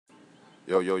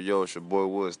Yo, it's your boy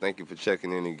Woods. Thank you for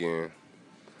checking in again.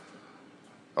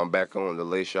 I'm back on to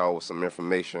lace y'all with some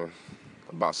information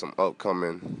about some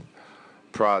upcoming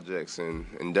projects and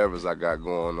endeavors I got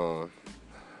going on.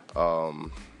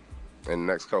 Um, in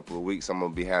the next couple of weeks, I'm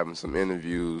going to be having some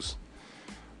interviews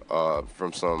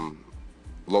from some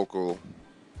local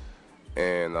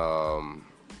and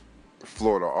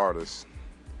Florida artists,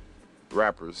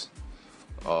 rappers,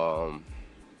 um,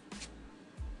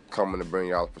 coming to bring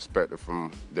y'all a perspective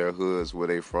from their hoods, where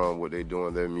they from, what they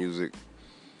doing, their music.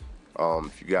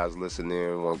 If you guys listen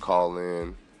in, want to call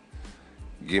in,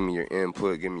 give me your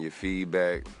input, give me your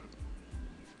feedback.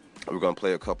 We're going to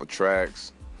play a couple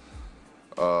tracks,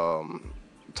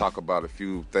 talk about a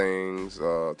few things,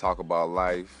 talk about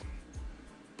life,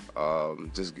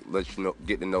 just let you know,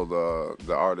 get to know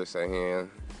the artist at hand,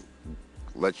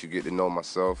 let you get to know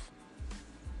myself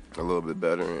a little bit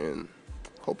better, and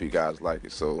hope you guys like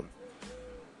it. So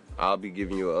I'll be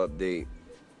giving you an update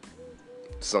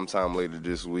sometime later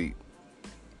this week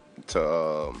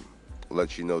to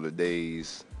let you know the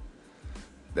days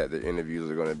that the interviews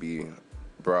are going to be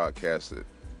broadcasted.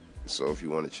 So if you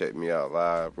want to check me out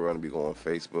live, we're going to be going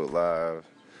Facebook Live,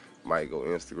 might go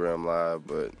Instagram Live,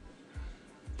 but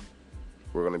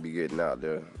we're going to be getting out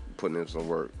there, putting in some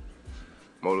work.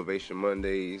 Motivation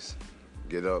Mondays,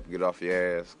 get up, get off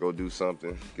your ass, go do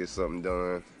something, get something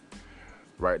done,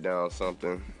 write down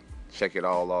something, check it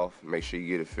all off, make sure you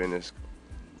get it finished.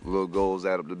 Little goals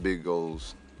add up to big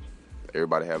goals.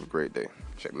 Everybody have a great day.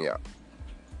 Check me out.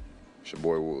 It's your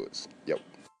boy Woods. Yo,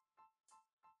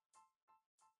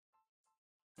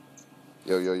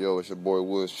 it's your boy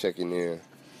Woods checking in.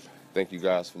 Thank you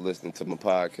guys for listening to my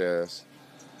podcast.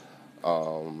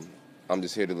 I'm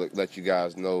just here to let you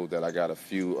guys know that I got a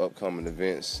few upcoming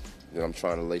events that I'm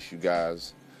trying to lace you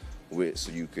guys with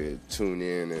so you could tune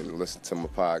in and listen to my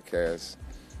podcast.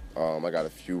 I got a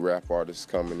few rap artists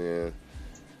coming in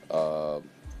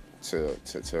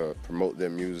to promote their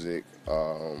music,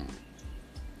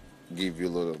 give you a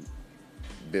little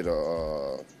bit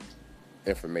of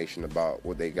information about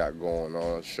what they got going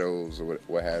on, shows or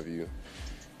what have you,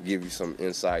 give you some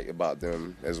insight about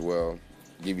them as well,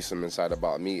 give you some insight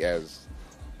about me as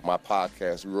my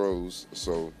podcast grows.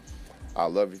 So I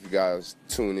love if you guys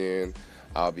tune in.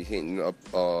 I'll be hitting up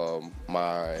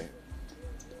my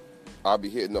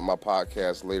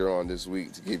podcast later on this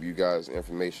week to give you guys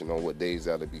information on what days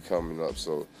that'll be coming up.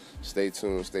 So stay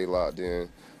tuned, stay locked in.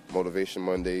 Motivation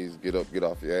Mondays, get up, get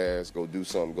off your ass, go do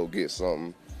something, go get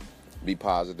something, be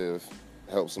positive,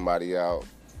 help somebody out,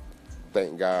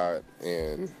 thank God,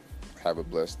 and have a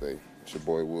blessed day. It's your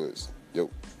boy Woods. Yo.